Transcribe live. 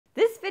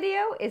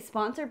video is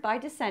sponsored by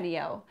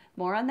Desenio.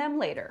 More on them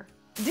later.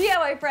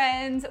 DIY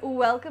friends,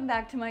 welcome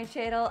back to my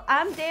channel.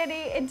 I'm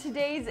Danie, and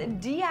today's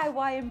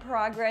DIY in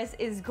progress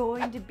is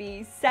going to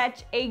be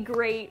such a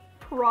great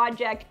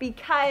project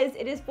because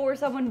it is for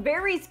someone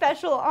very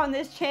special on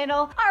this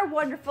channel, our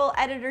wonderful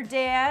editor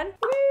Dan.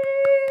 Woo!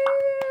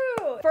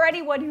 For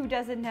anyone who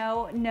doesn't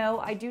know, no,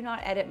 I do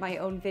not edit my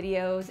own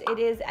videos. It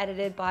is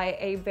edited by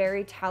a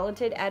very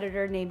talented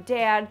editor named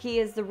Dan. He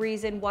is the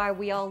reason why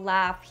we all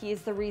laugh. He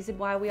is the reason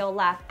why we all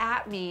laugh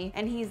at me,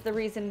 and he's the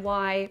reason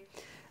why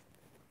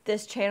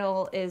this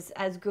channel is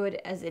as good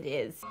as it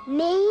is.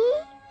 Me?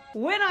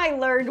 When I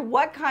learned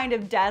what kind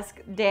of desk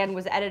Dan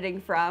was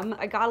editing from,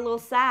 I got a little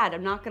sad,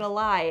 I'm not gonna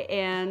lie,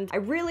 and I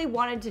really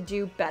wanted to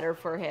do better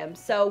for him.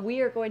 So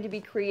we are going to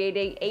be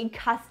creating a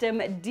custom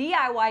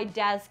DIY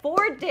desk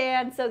for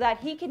Dan so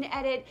that he can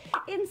edit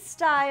in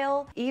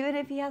style, even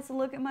if he has to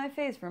look at my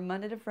face from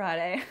Monday to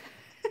Friday.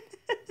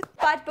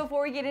 But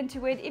before we get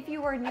into it, if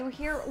you are new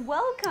here,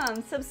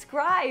 welcome,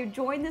 subscribe,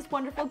 join this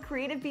wonderful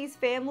Creative Beast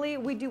family.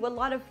 We do a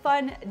lot of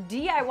fun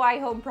DIY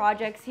home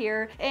projects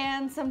here,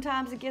 and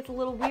sometimes it gets a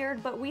little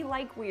weird, but we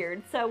like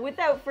weird. So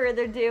without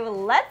further ado,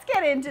 let's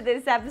get into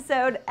this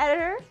episode.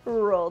 Editor,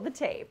 roll the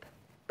tape.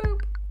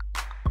 Boop.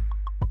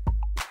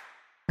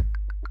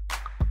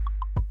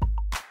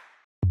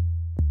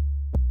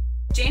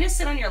 Jana,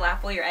 sit on your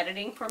lap while you're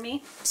editing for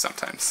me.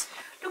 Sometimes.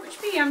 Look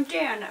at me, I'm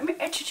Dan. I'm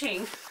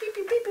editing. Beep,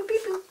 beep, beep, beep,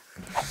 beep, beep.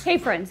 Hey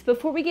friends,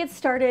 before we get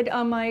started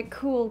on my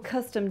cool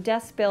custom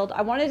desk build,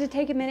 I wanted to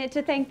take a minute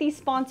to thank the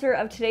sponsor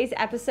of today's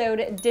episode,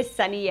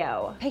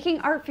 Desenio. Picking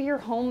art for your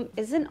home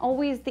isn't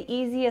always the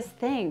easiest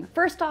thing.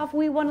 First off,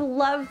 we want to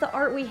love the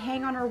art we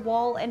hang on our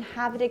wall and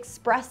have it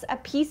express a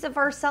piece of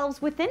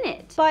ourselves within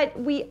it. But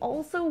we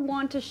also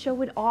want to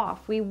show it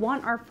off. We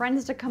want our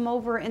friends to come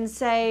over and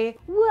say,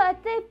 "What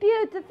a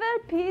beautiful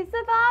piece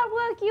of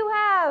artwork you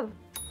have."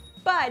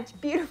 But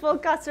beautiful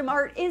custom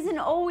art isn't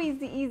always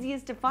the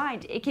easiest to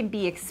find. It can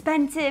be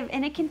expensive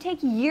and it can take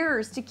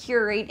years to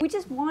curate. We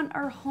just want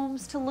our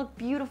homes to look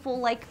beautiful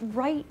like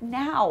right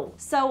now.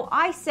 So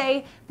I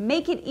say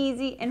make it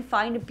easy and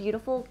find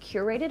beautiful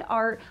curated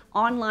art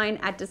online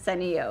at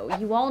Desenio.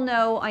 You all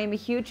know I am a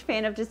huge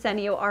fan of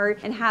Desenio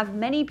art and have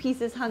many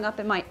pieces hung up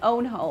in my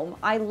own home.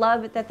 I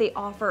love that they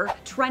offer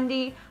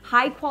trendy,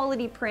 high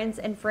quality prints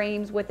and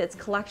frames with its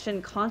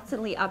collection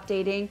constantly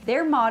updating.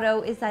 Their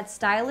motto is that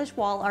stylish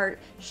wall art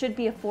should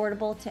be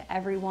affordable to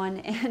everyone,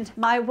 and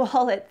my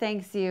wallet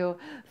thanks you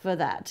for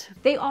that.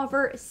 They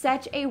offer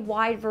such a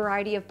wide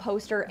variety of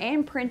poster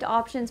and print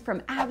options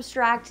from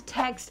abstract,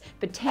 text,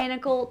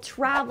 botanical,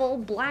 travel,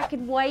 black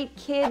and white,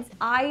 kids.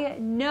 I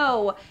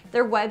know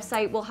their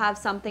website will have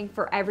something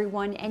for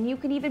everyone, and you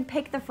can even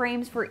pick the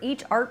frames for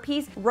each art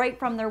piece right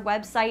from their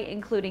website,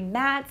 including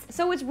mats.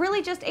 So it's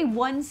really just a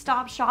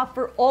one-stop shop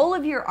for all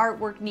of your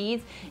artwork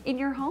needs in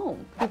your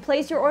home. You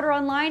place your order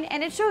online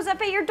and it shows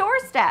up at your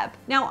doorstep.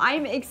 Now,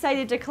 I'm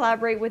excited to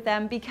collaborate with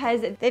them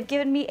because they've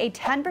given me a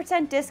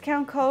 10%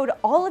 discount code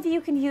all of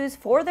you can use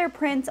for their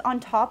prints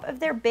on top of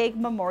their big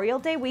Memorial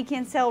Day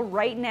weekend sale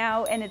right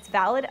now, and it's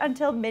valid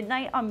until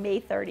midnight on May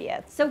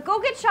 30th. So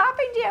go get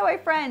shopping,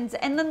 DIY friends.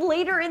 And then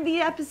later in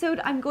the episode,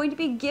 I'm going to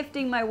be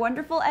gifting my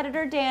wonderful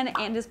editor Dan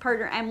and his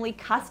partner Emily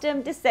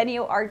custom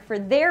Desenio art for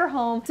their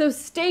home. So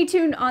stay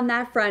tuned on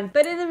that front.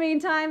 But in the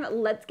meantime,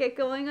 let's get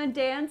going on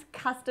Dan's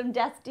custom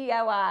desk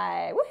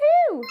DIY.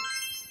 Woohoo!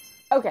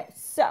 Okay,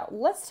 so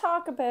let's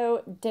talk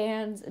about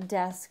Dan's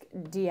desk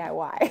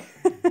DIY.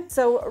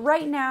 So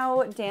right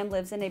now, Dan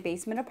lives in a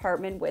basement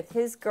apartment with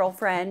his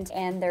girlfriend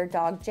and their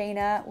dog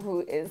Jana,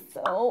 who is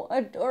so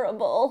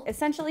adorable.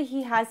 Essentially,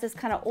 he has this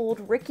kind of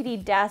old rickety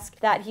desk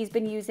that he's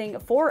been using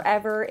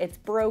forever. It's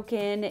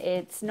broken,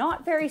 it's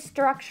not very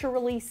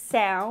structurally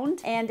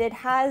sound, and it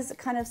has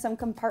kind of some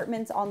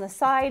compartments on the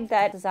side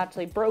that is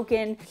actually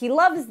broken. He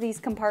loves these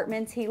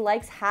compartments. He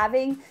likes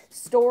having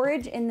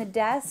storage in the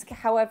desk.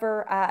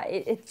 However,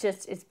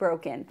 it's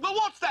broken. Well,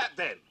 what's that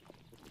then?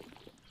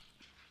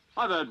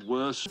 I've heard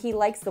worse. He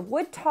likes the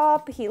wood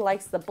top, he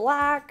likes the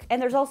black,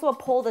 and there's also a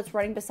pole that's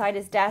running beside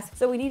his desk.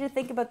 So we need to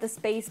think about the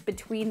space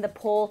between the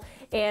pole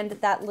and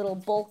that little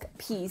bulk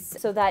piece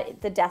so that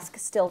the desk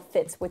still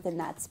fits within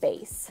that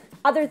space.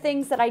 Other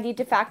things that I need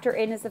to factor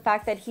in is the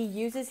fact that he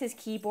uses his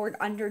keyboard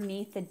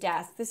underneath the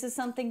desk. This is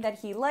something that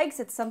he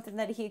likes, it's something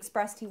that he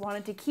expressed he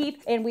wanted to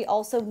keep, and we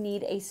also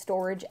need a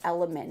storage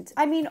element.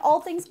 I mean, all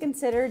things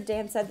considered,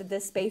 Dan said that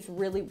this space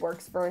really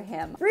works for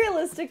him.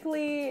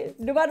 Realistically,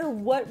 no matter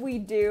what we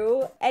do,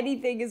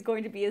 anything is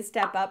going to be a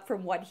step up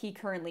from what he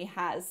currently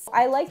has.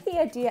 I like the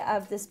idea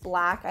of this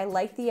black. I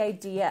like the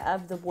idea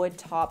of the wood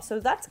top. So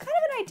that's kind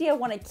of an idea I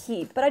want to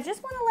keep, but I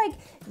just want to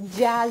like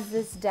jazz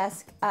this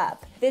desk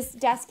up. This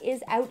desk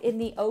is out in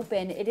the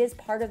open. It is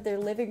part of their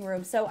living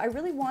room. So I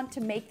really want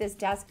to make this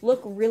desk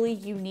look really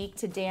unique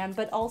to Dan,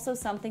 but also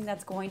something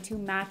that's going to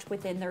match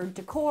within their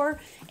decor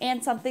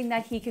and something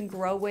that he can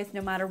grow with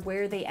no matter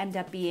where they end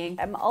up being.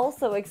 I'm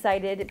also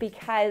excited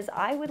because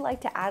I would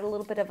like to add a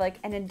little bit of like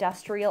an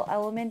industrial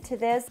element to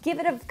this, give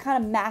it a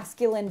kind of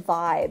masculine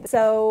vibe.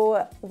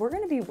 So we're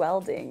going to be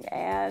welding,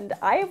 and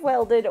I have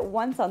welded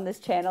once on this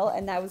channel,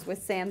 and that was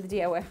with Sam, the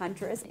DIY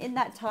Huntress. In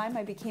that time,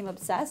 I became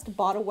obsessed,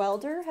 bought a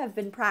welder, have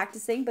been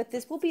practicing, but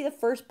this will be the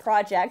first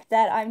project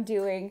that I'm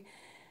doing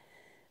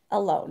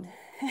alone.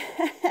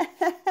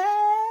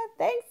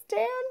 Thanks,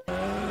 Dan.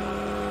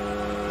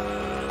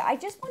 I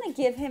just want to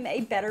give him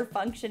a better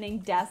functioning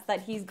desk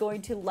that he's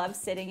going to love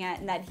sitting at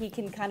and that he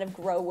can kind of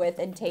grow with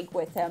and take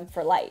with him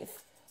for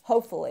life.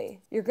 Hopefully.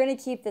 You're going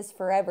to keep this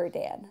forever,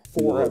 Dan.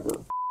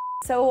 Forever.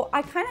 So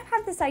I kind of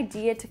have this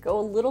idea to go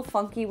a little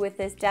funky with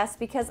this desk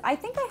because I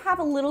think I have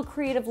a little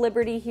creative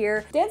liberty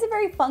here. Dan's a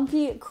very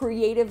funky,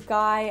 creative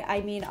guy. I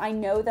mean, I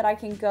know that I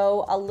can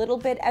go a little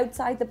bit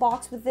outside the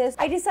box with this.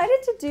 I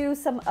decided to do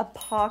some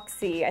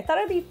epoxy. I thought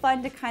it'd be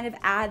fun to kind of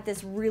add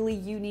this really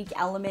unique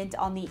element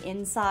on the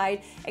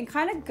inside and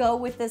kind of go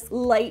with this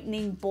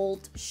lightning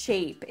bolt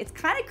shape. It's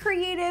kind of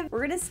creative.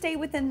 We're gonna stay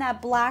within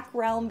that black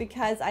realm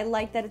because I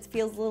like that it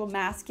feels a little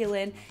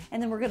masculine.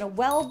 And then we're gonna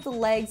weld the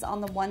legs on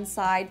the one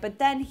side, but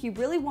then he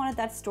really wanted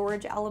that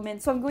storage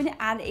element. So I'm going to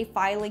add a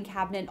filing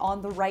cabinet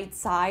on the right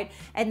side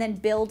and then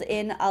build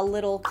in a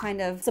little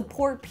kind of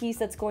support piece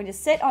that's going to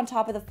sit on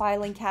top of the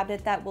filing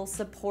cabinet that will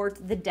support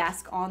the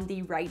desk on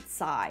the right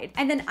side.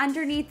 And then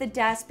underneath the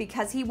desk,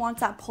 because he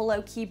wants that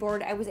pull-out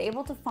keyboard, I was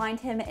able to find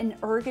him an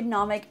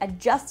ergonomic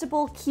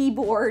adjustable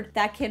keyboard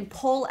that can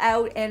pull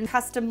out and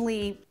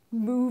customly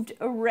moved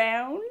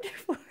around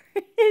for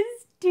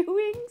his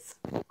doings.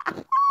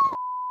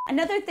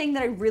 Another thing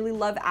that I really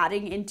love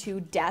adding into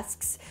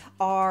desks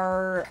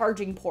are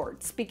charging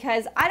ports,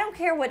 because I don't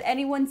care what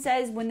anyone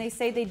says when they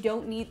say they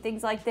don't need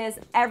things like this.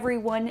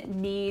 Everyone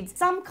needs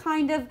some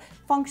kind of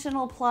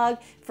functional plug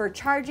for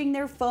charging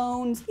their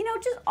phones, you know,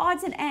 just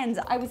odds and ends.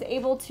 I was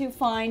able to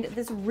find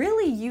this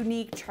really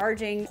unique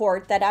charging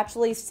port that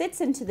actually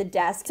sits into the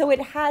desk. So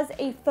it has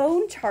a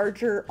phone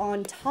charger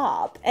on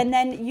top, and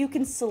then you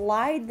can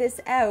slide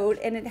this out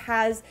and it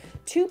has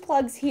 2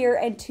 plugs here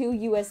and 2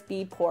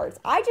 USB ports.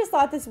 I just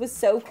thought this was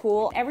so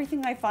cool.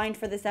 Everything I find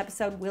for this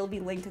episode will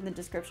be linked in the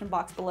description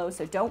box below,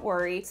 so don't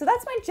worry. So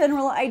that's my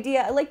general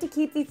idea. I like to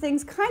keep these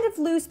things kind of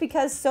loose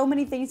because so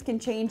many things can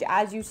change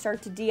as you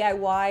start to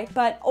DIY,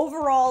 but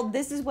overall,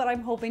 this is what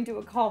I'm hoping to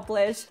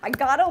accomplish. I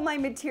got all my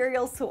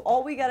materials, so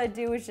all we gotta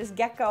do is just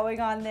get going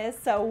on this.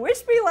 So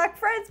wish me luck,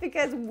 friends,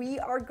 because we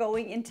are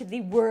going into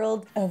the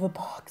world of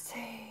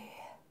epoxy.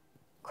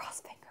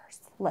 Cross fingers.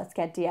 Let's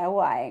get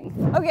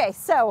DIYing. Okay,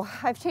 so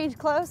I've changed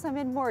clothes. I'm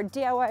in more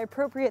DIY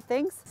appropriate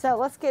things. So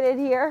let's get in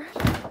here.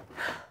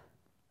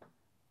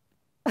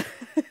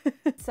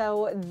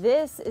 So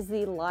this is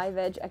the live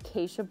edge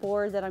acacia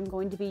board that I'm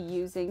going to be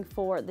using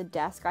for the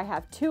desk. I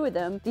have 2 of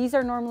them. These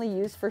are normally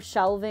used for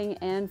shelving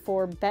and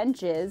for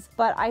benches,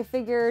 but I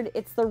figured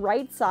it's the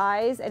right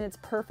size and it's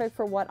perfect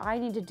for what I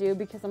need to do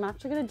because I'm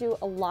actually gonna do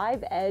a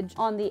live edge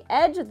on the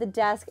edge of the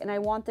desk, and I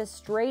want this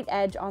straight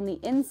edge on the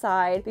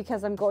inside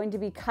because I'm going to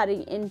be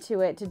cutting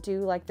into it to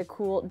do like the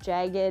cool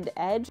jagged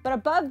edge. But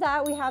above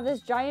that, we have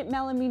this giant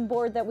melamine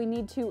board that we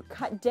need to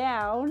cut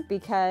down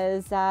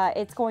because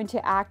it's going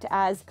to act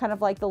as kind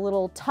of like the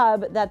little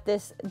tub that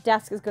this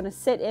desk is going to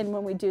sit in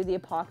when we do the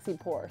epoxy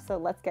pour. So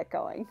let's get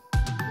going.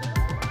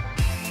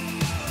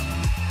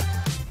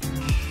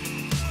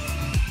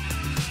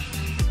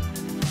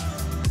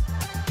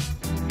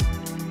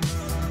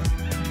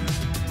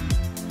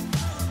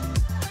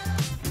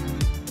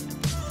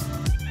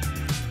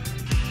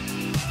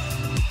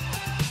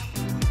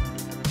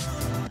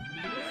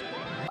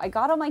 I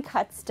got all my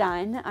cuts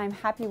done. I'm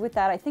happy with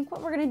that. I think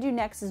what we're gonna do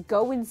next is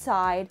go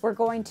inside. We're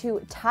going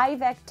to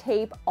Tyvek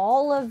tape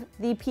all of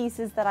the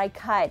pieces that I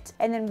cut,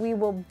 and then we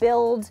will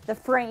build the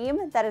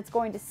frame that it's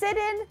going to sit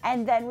in,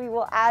 and then we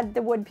will add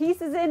the wood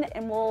pieces in,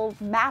 and we'll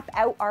map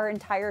out our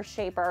entire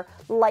shape, our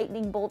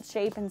lightning bolt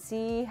shape, and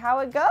see how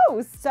it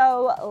goes.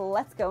 So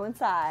let's go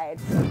inside.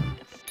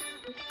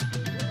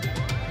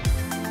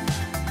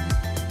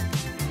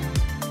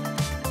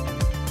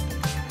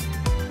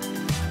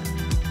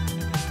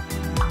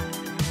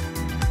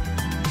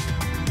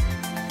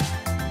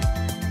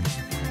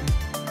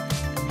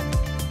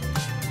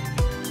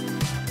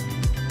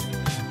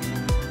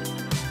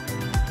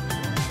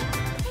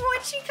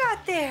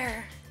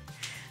 There.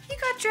 You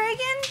got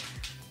dragon?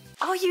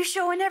 Oh, you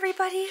showing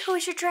everybody who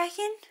is your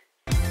dragon?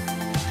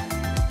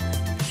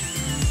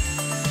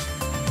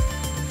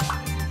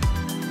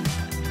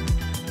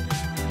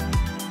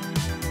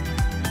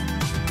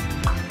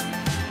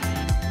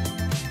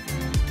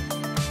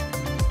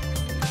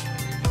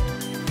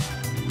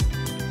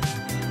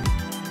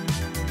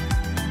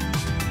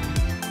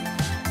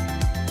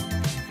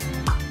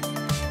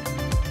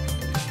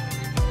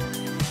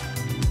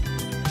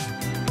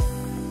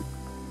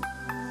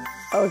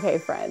 Okay,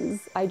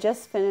 friends, I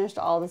just finished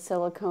all the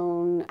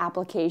silicone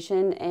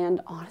application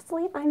and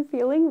honestly, I'm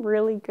feeling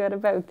really good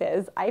about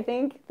this. I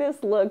think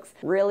this looks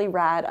really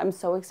rad. I'm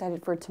so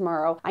excited for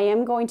tomorrow. I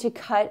am going to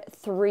cut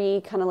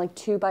 3 kind of like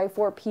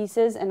 2x4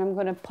 pieces and I'm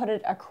going to put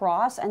it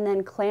across and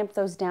then clamp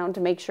those down to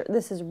make sure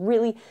this is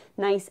really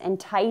nice and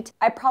tight.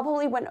 I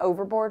probably went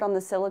overboard on the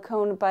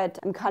silicone, but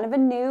I'm kind of a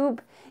noob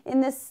in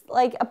this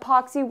like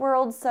epoxy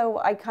world, so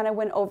I kind of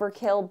went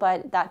overkill,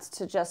 but that's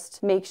to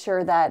just make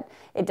sure that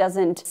it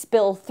doesn't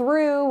spill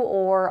through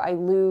or I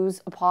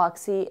lose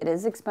epoxy. It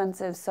is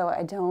expensive, so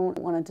I don't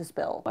want it to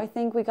spill. I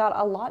think we got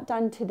a lot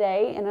done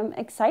today and I'm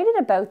excited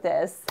about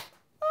this.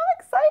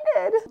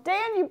 Excited.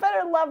 Dan, you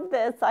better love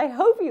this. I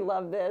hope you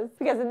love this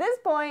because at this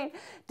point,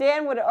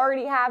 Dan would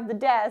already have the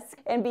desk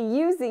and be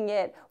using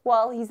it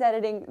while he's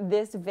editing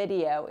this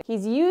video.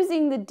 He's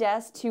using the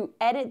desk to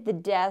edit the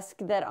desk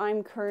that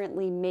I'm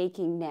currently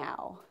making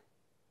now.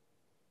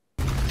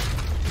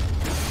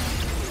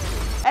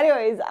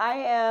 Anyways, I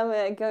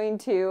am going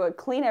to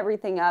clean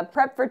everything up,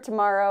 prep for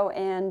tomorrow,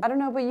 and I don't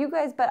know about you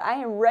guys, but I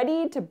am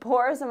ready to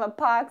pour some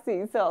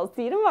epoxy, so I'll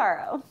see you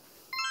tomorrow.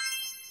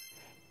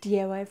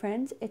 DIY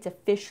friends, it's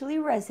officially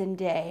resin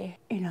day,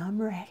 and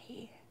I'm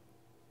ready.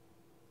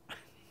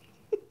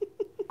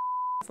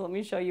 So let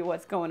me show you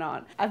what's going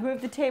on. I've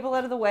moved the table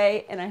out of the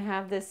way, and I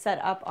have this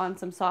set up on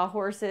some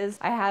sawhorses.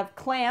 I have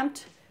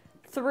clamped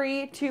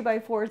 3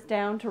 2x4s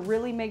down to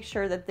really make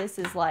sure that this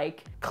is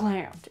like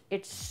clamped.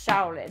 It's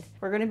solid.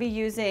 We're gonna be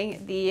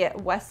using the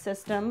West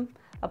System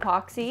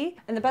epoxy.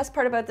 And the best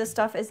part about this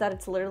stuff is that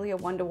it's literally a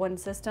 1-to-1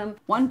 system.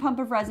 1 pump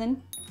of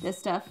resin, this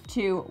stuff,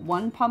 to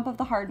 1 pump of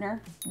the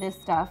hardener, this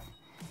stuff,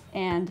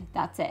 and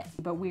that's it.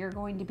 But we are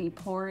going to be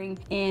pouring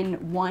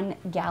in 1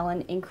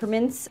 gallon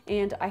increments.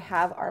 And I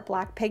have our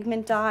black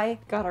pigment dye,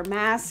 got our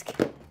mask,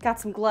 got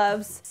some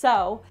gloves.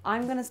 So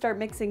I'm gonna start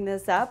mixing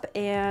this up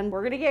and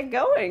we're gonna get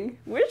going.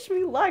 Wish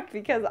me luck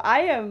because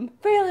I am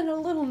feeling a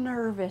little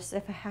nervous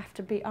if I have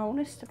to be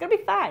honest. It's gonna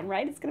be fine,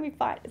 right? It's gonna be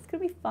fine. It's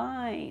gonna be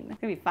fine. It's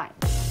gonna be fine.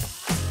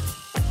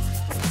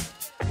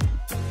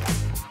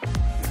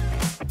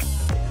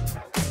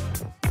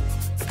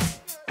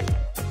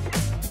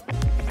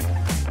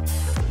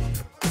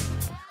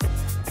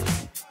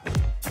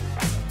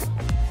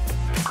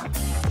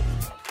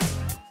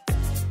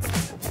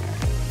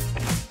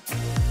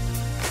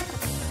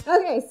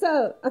 Okay,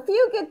 so a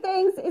few good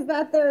things is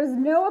that there's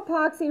no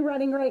epoxy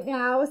running right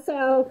now,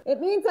 so it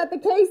means that the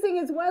casing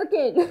is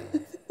working.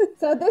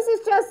 So this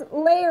is just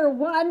layer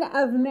 1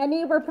 of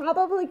many. We're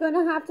probably going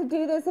to have to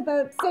do this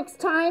about 6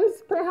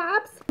 times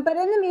perhaps, but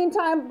in the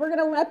meantime we're going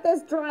to let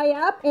this dry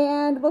up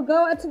and we'll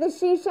go out to the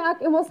she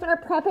shack and we'll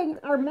start prepping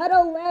our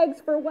metal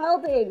legs for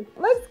welding.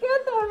 Looks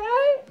good though,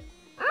 right?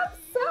 I'm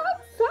so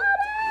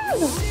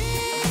excited!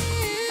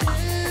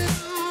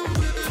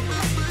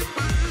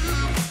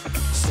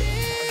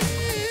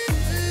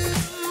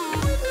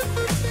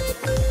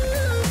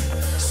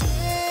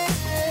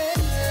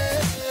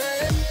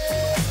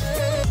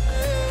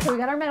 So we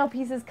got our metal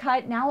pieces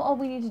cut. Now all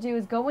we need to do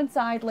is go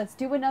inside. Let's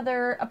do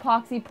another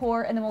epoxy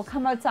pour and then we'll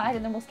come outside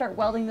and then we'll start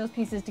welding those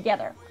pieces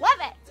together. Love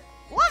it!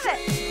 Love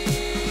it!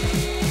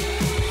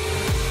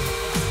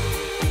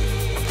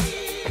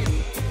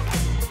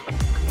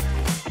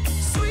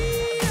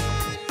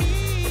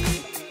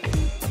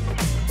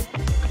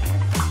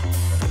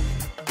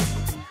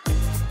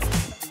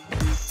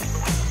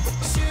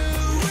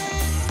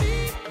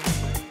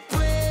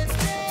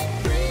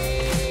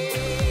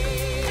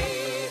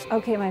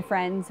 Okay, my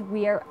friends,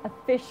 we are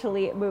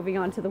officially moving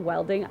on to the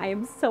welding. I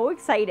am so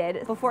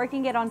excited. Before I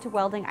can get on to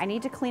welding, I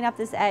need to clean up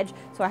this edge.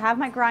 So I have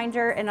my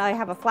grinder and I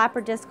have a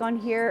flapper disc on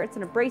here. It's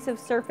an abrasive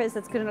surface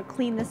that's gonna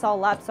clean this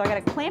all up. So I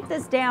gotta clamp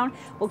this down,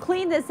 we'll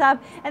clean this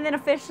up, and then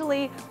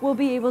officially we'll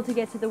be able to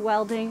get to the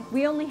welding.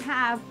 We only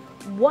have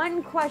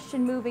one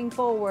question moving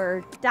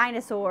forward: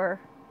 dinosaur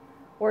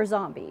or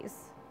zombies?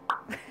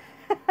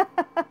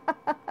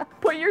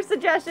 Put your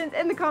suggestions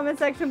in the comment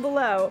section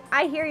below.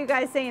 I hear you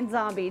guys saying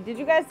zombie. Did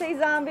you guys say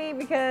zombie?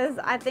 Because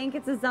I think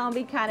it's a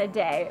zombie kind of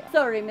day.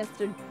 Sorry,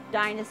 Mr.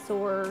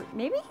 Dinosaur.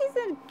 Maybe he's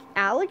an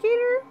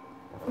alligator?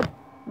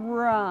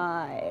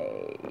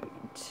 Right.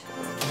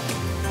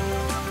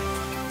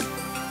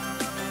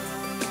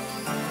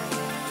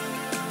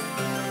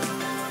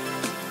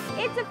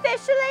 It's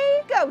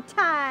officially go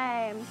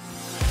time.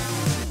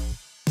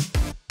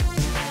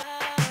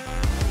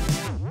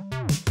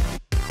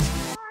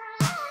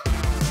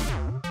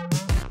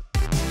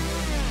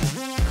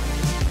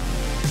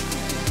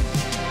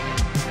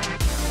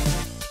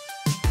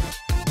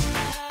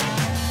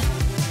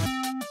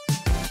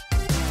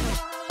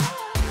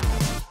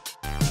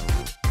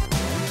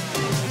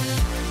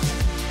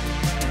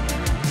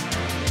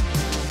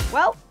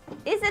 Well,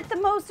 is it the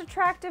most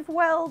attractive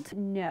weld?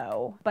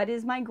 No. But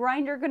is my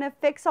grinder gonna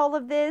fix all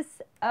of this?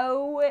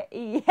 Oh,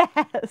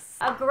 yes.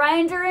 A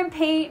grinder and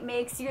paint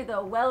makes you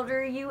the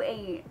welder you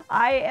ain't.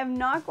 I am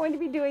not going to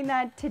be doing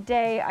that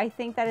today. I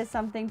think that is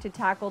something to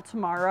tackle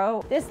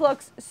tomorrow. This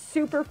looks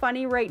super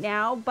funny right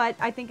now, but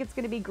I think it's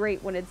gonna be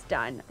great when it's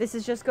done. This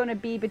is just gonna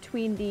be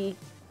between the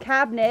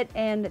cabinet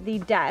and the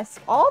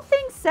desk. All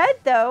things said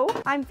though,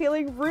 I'm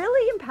feeling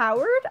really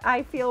empowered.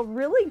 I feel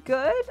really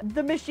good.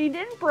 The machine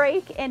didn't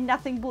break and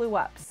nothing blew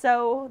up.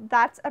 So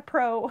that's a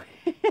pro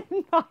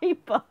in my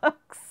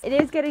books. It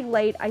is getting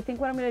late. I think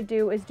what I'm gonna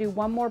do is do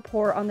one more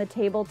pour on the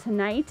table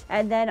tonight,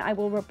 and then I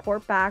will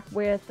report back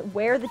with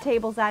where the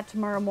table's at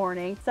tomorrow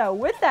morning. So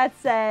with that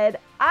said,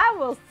 I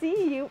will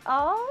see you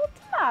all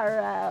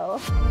tomorrow.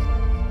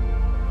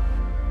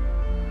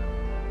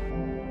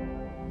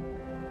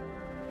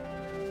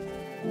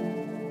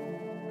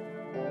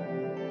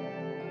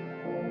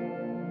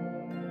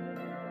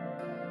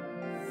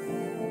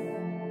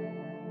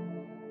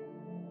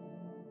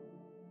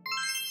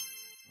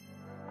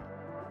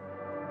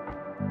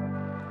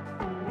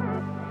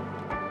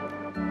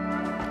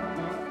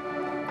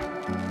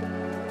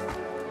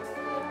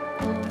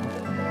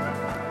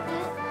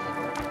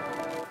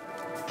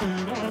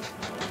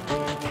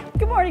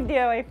 Good morning,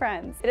 DIY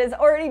friends. It has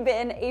already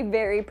been a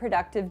very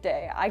productive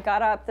day. I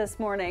got up this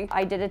morning,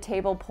 I did a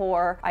table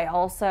pour. I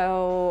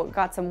also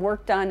got some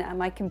work done on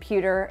my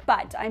computer,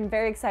 but I'm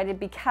very excited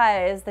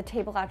because the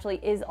table actually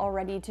is all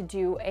ready to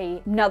do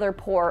another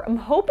pour. I'm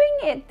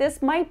hoping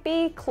this might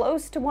be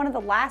close to one of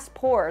the last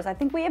pours. I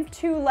think we have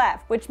 2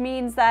 left, which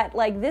means that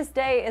like this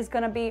day is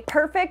gonna be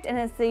perfect and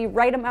it's the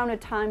right amount of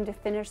time to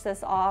finish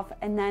this off.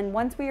 And then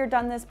once we are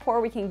done this pour,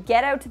 we can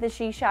get out to the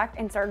she shack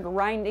and start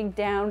grinding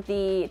down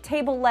the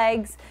table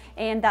legs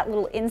and that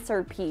little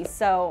insert piece.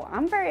 So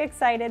I'm very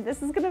excited.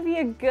 This is gonna be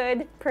a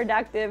good,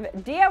 productive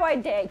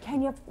DIY day.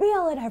 Can you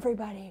feel it,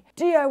 everybody?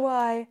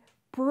 DIY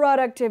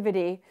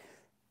productivity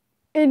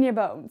in your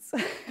bones.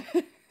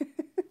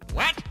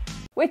 What?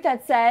 With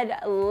that said,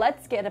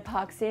 let's get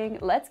epoxying,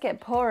 let's get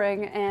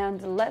pouring,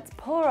 and let's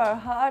pour our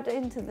heart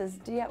into this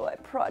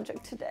DIY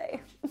project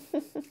today.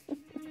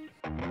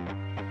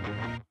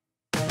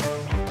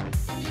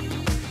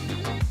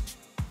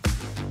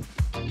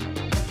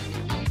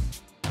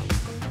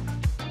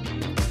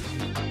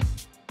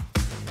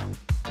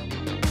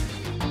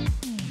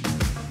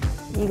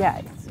 You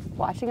guys,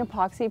 watching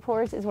epoxy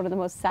pours is one of the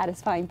most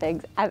satisfying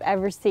things I've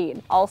ever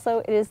seen. Also,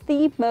 it is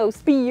the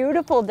most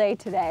beautiful day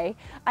today.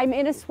 I'm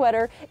in a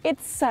sweater,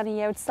 it's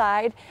sunny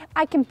outside.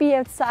 I can be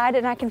outside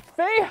and I can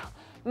feel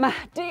my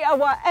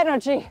DIY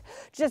energy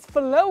just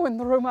flowing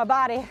through my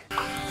body.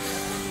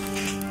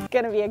 It's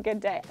gonna be a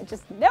good day, I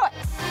just know it.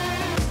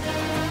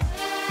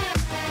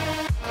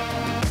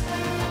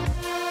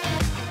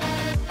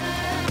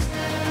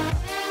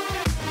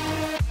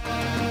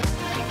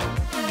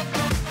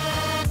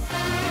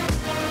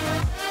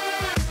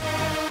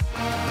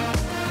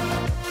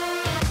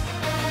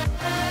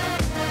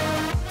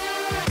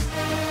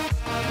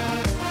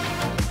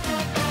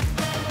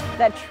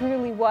 That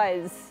truly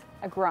was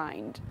a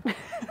grind.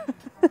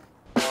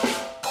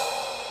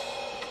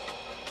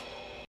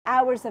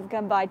 Hours have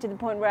gone by to the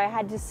point where I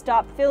had to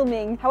stop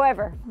filming.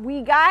 However,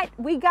 we got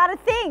a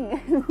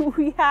thing.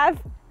 We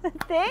have a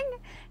thing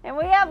and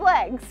we have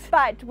legs.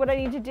 But what I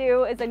need to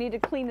do is I need to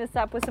clean this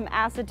up with some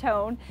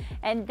acetone,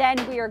 and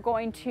then we are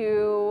going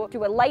to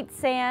do a light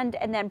sand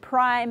and then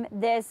prime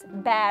this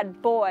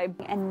bad boy.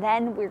 And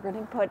then we're going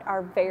to put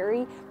our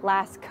very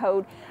last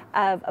coat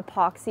of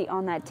epoxy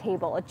on that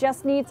table. It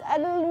just needs a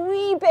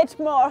wee bit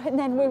more and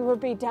then we will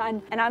be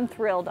done. And I'm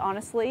thrilled,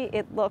 honestly.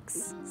 It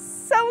looks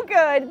so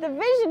good. The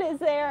vision is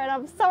there and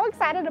I'm so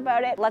excited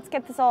about it. Let's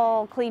get this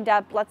all cleaned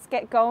up. Let's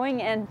get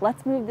going and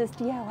let's move this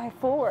DIY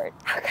forward.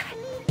 Okay.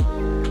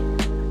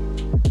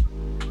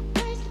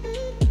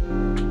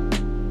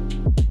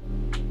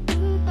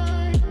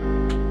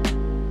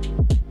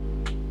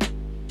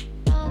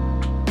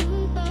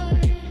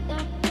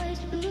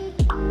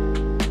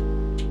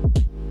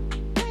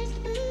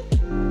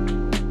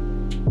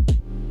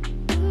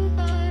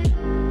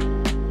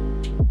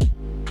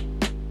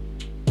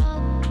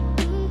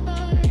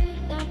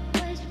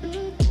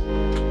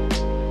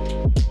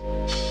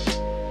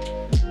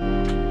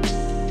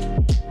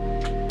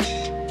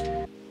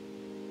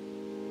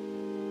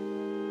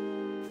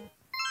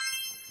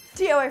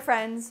 DIY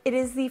friends, it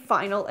is the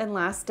final and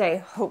last day,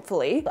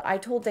 hopefully. I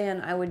told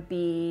Dan I would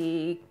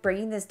be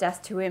bringing this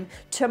desk to him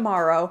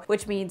tomorrow,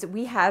 which means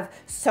we have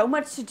so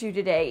much to do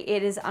today.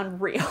 It is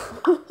unreal.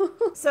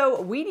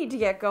 So we need to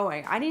get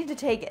going. I need to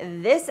take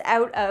this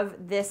out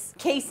of this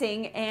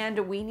casing and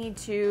we need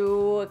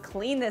to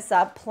clean this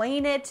up,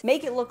 plane it,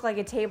 make it look like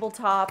a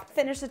tabletop,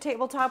 finish the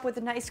tabletop with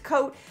a nice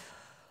coat.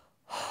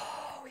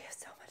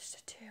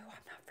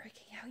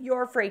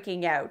 You're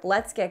freaking out.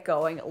 Let's get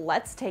going.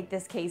 Let's take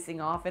this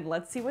casing off and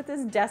let's see what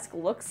this desk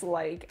looks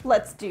like.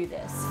 Let's do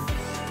this.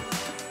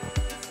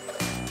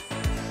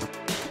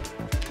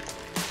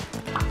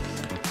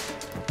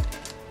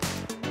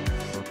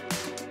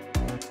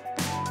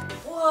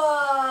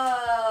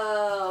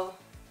 Whoa!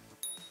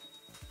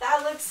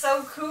 That looks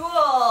so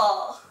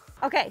cool.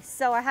 Okay,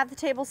 so I have the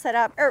table set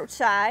up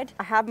outside.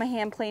 I have my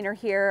hand planer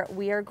here.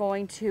 We are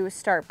going to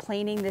start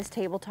planing this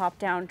tabletop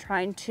down,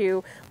 trying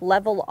to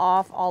level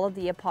off all of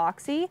the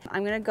epoxy.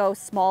 I'm gonna go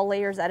small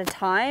layers at a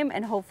time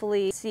and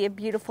hopefully see a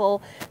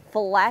beautiful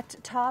flat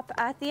top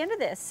at the end of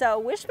this. So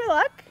wish me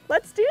luck,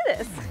 let's do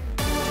this.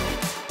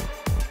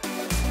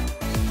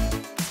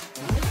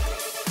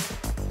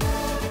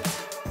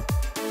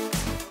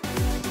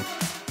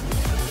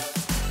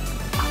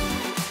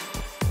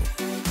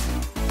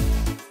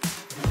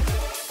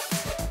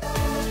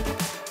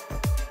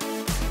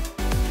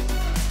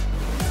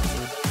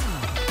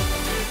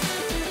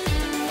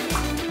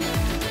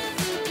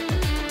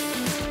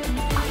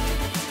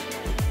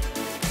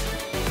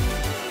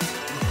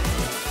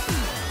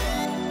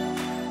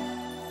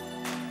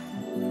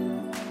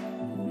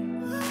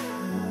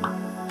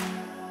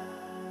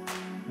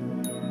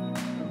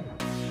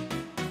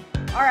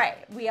 All right,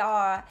 we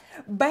are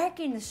back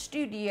in the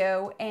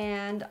studio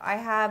and I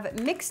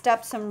have mixed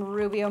up some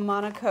Rubio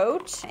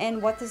Monocoat,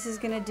 and what this is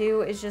gonna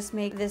do is just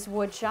make this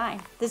wood shine.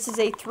 This is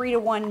a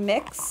 3-to-1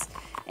 mix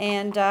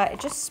and it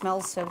just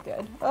smells so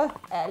good. Oh,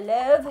 I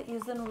love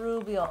using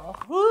Rubio.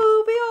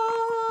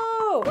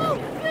 Rubio!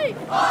 1, 3.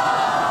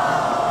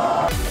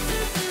 Oh!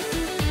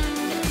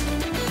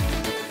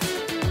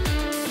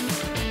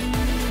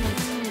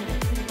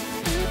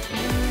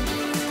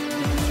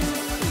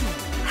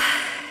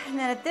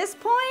 At this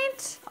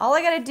point, all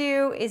I gotta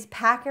do is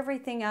pack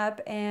everything up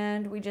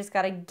and we just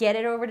gotta get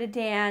it over to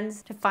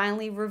Dan's to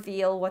finally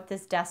reveal what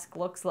this desk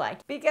looks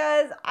like.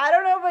 Because I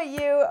don't know about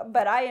you,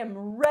 but I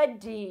am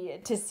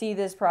ready to see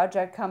this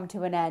project come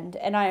to an end,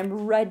 and I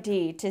am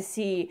ready to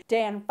see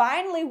Dan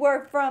finally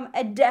work from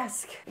a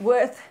desk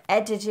worth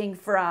editing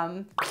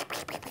from.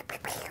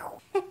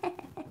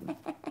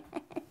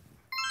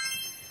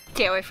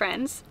 Okay,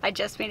 friends, I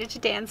just made it to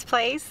Dan's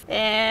place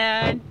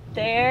and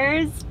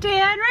there's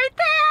Dan right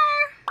there.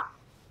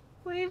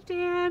 Wave,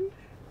 Dan.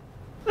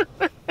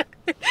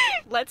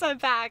 Let's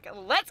unpack.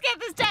 Let's get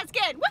this desk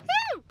in.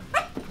 Woohoo!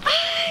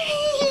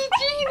 Hi,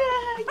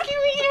 Gina.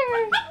 Come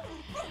here.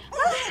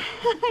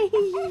 Hi.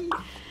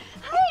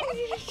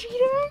 Hi,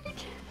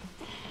 sweetheart.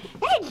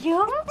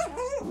 Hello.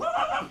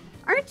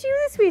 Aren't you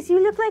the sweetest?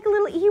 You look like a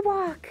little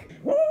Ewok.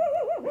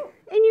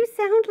 And you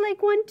sound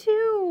like one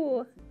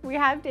too. We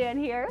have Dan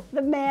here,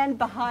 the man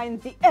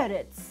behind the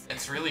edits.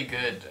 It's really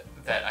good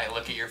that I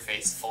look at your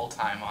face full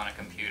time on a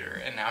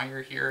computer, and now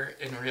you're here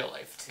in real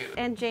life too.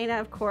 And Jaina,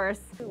 of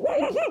course.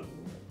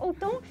 Oh,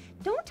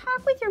 don't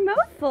talk with your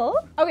mouth full.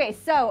 Okay,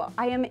 so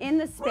I am in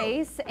the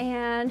space,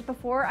 and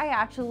before I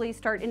actually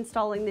start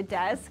installing the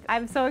desk,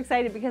 I'm so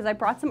excited because I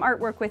brought some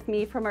artwork with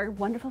me from our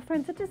wonderful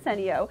friends at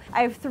Desenio.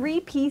 I have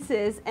 3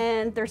 pieces,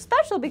 and they're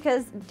special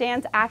because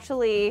Dan's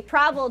actually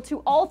traveled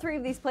to all 3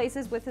 of these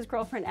places with his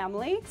girlfriend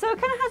Emily. So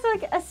it kind of has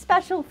like a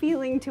special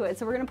feeling to it.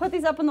 So we're gonna put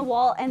these up on the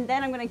wall, and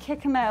then I'm gonna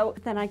kick him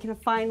out. Then I can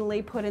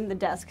finally put in the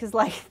desk, because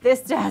like this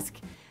desk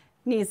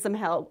needs some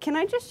help. Can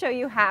I just show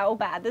you how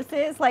bad this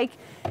is? Like,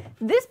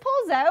 this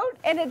pulls out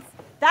and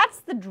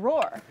that's the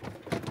drawer.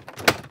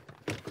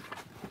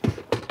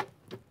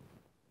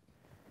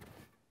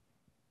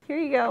 Here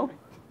you go.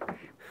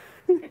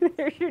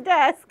 There's your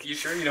desk. You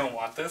sure you don't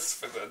want this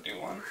for the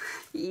new one?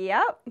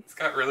 Yep. It's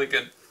got really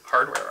good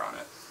hardware on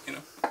it, you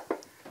know.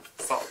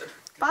 Solid.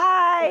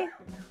 Bye.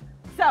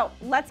 So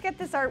let's get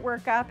this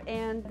artwork up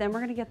and then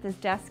we're gonna get this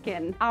desk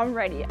in. I'm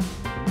ready.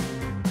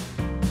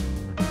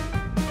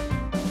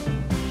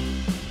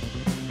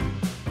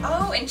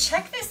 Oh, and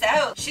check this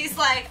out. She's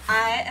like,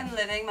 I am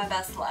living my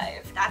best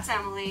life. That's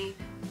Emily.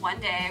 One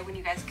day when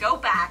you guys go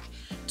back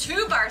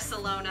to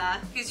Barcelona,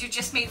 because you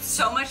just made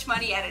so much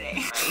money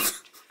editing, right?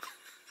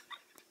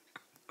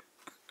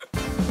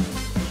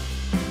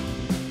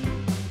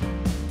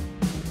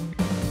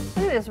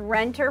 Look at this,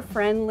 renter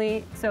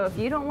friendly. So if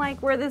you don't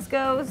like where this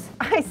goes,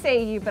 I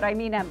say you, but I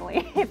mean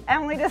Emily. If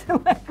Emily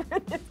doesn't like where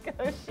this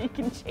goes, she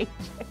can change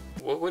it.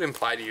 What would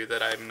imply to you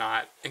that I'm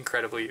not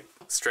incredibly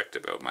strict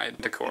about my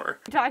decor?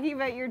 Talking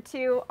about your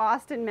 2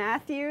 Austin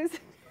Matthews.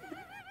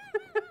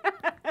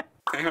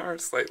 They are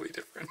slightly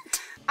different.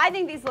 I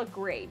think these look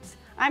great.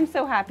 I'm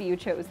so happy you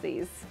chose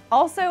these.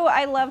 Also,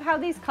 I love how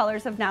these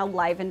colors have now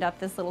livened up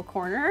this little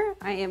corner.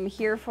 I am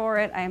here for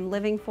it, I am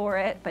living for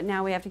it, but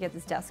now we have to get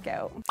this desk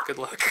out. Good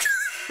luck.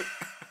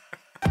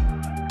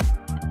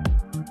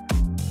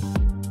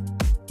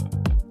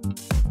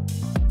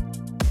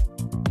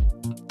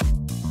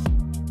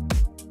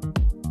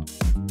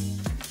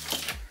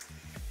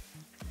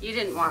 You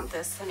didn't want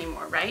this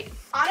anymore, right?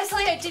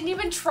 Honestly, I didn't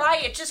even try.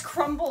 It just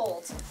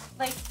crumbled.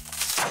 Like,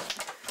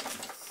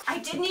 I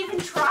didn't even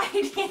try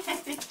it yet.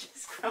 It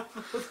just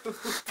crumbled.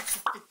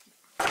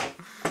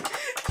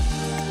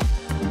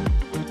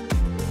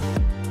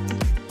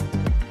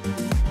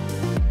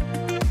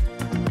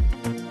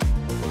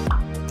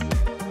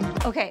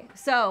 Okay,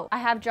 so I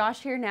have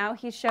Josh here now.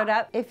 He showed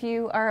up. If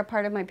you are a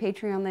part of my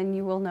Patreon, then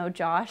you will know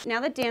Josh.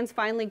 Now that Dan's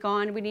finally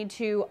gone, we need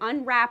to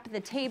unwrap the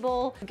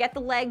table, get the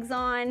legs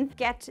on,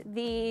 get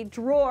the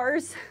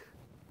drawers.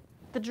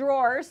 We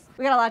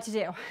got a lot to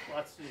do.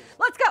 Lots to do.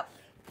 Let's go.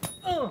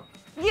 Oh,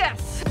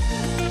 yes!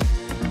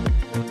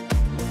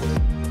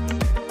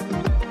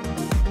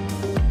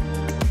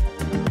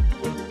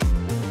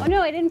 Oh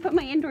no, I didn't put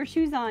my indoor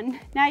shoes on.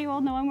 Now you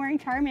all know I'm wearing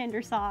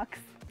Charmander socks.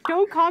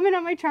 Don't comment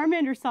on my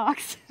Charmander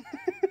socks.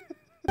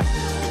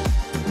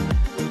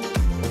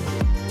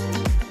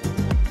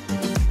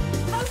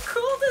 How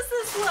cool does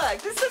this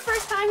look? This is the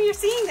first time you're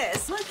seeing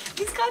this. Look,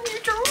 he's got new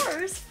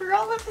drawers for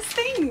all of his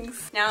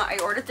things. Now, I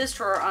ordered this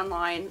drawer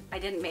online. I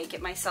didn't make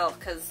it myself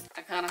because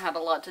I kind of had a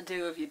lot to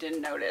do if you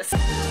didn't notice.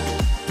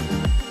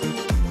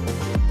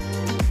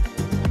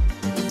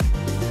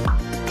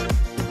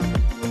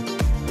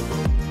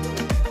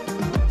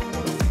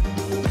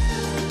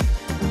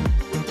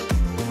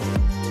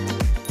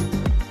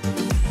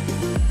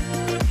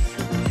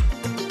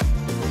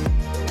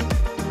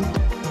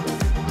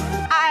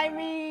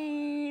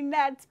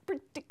 That's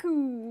pretty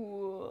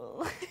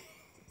cool.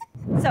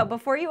 So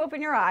before you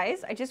open your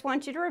eyes, I just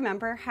want you to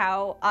remember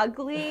how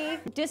ugly,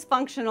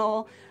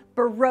 dysfunctional,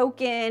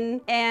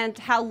 broken, and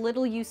how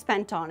little you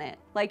spent on it.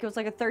 Like it was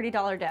like a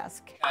 $30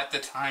 desk. At the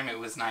time, it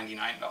was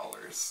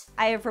 $99.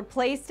 I have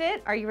replaced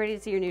it. Are you ready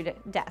to see your new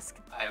desk?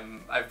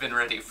 I've been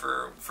ready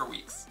for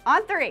weeks.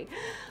 On 3.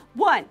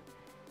 1,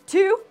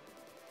 2,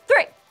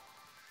 3.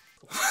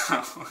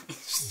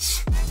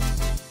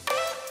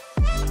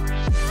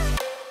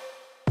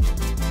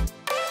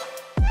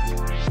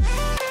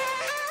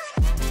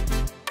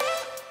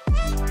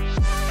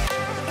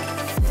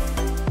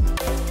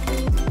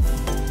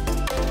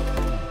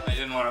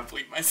 I want to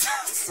bleep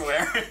myself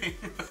swearing,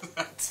 but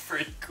that's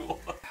pretty cool.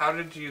 How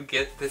did you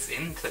get this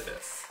into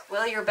this?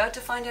 Well, you're about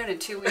to find out in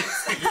 2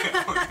 weeks.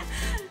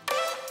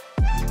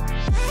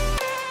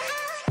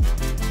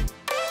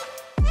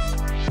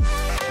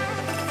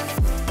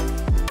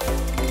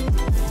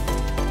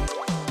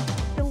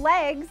 The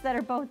legs that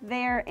are both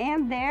there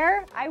and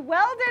there, I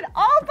welded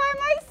all by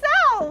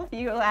myself.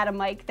 You'll add a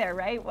mic there,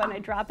 right, when I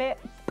drop it?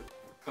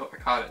 Oh, I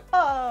caught it.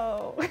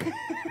 Oh.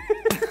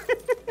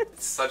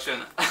 Such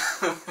an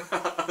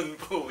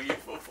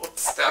unbelievable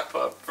step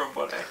up from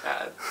what I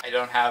had. I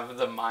don't have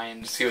the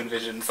mind to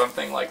envision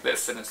something like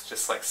this, and it's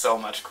just like so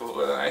much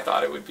cooler than I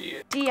thought it would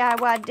be.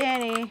 DIY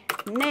Danny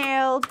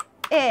nailed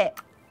it.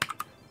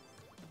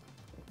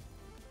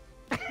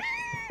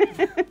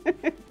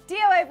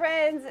 DIY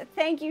friends,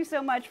 thank you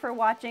so much for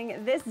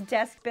watching this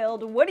desk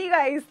build. What do you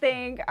guys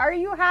think? Are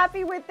you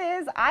happy with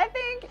this? I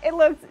think it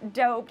looks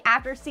dope.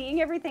 After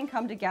seeing everything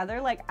come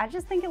together, like, I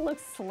just think it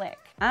looks slick.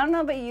 I don't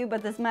know about you,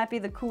 but this might be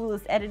the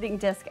coolest editing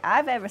desk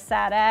I've ever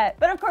sat at.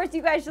 But of course,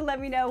 you guys should let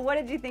me know, what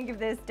did you think of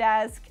this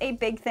desk? A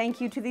big thank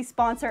you to the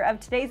sponsor of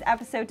today's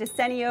episode,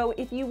 Desenio.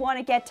 If you want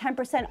to get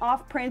 10%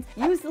 off prints,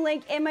 use the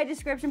link in my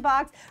description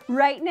box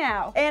right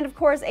now. And of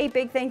course, a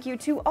big thank you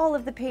to all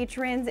of the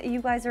patrons.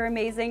 You guys are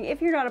amazing.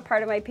 If you're not a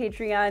part of my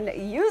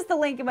Patreon, use the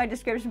link in my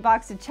description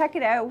box to check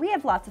it out. We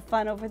have lots of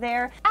fun over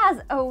there.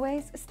 As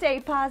always, stay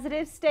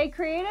positive, stay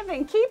creative,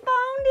 and keep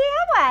on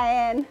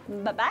DIYing.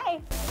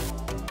 Bye-bye.